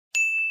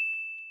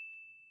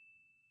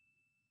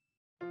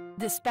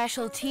The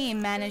special team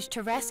managed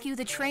to rescue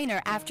the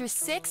trainer after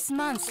 6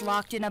 months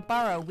locked in a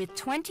burrow with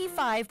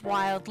 25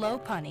 wild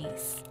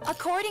lopunnies.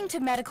 According to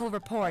medical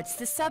reports,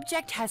 the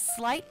subject has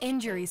slight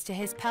injuries to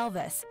his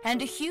pelvis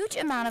and a huge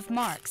amount of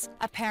marks,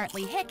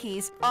 apparently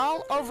hickeys,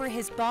 all over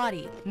his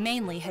body,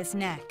 mainly his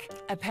neck.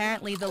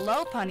 Apparently, the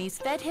lopunnies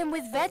fed him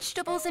with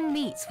vegetables and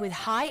meats with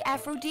high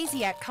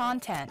aphrodisiac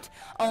content,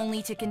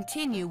 only to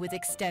continue with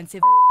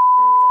extensive.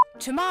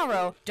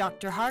 Tomorrow,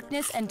 Dr.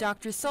 Harkness and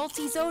Dr.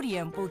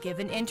 SaltyXodium will give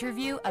an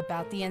interview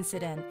about the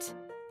incident.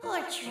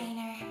 Poor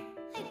trainer.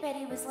 I bet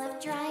he was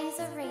left dry as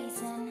a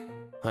raisin.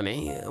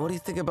 Honey, what do you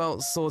think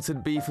about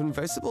salted beef and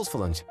vegetables for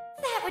lunch?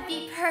 That would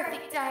be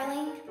perfect,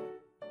 darling.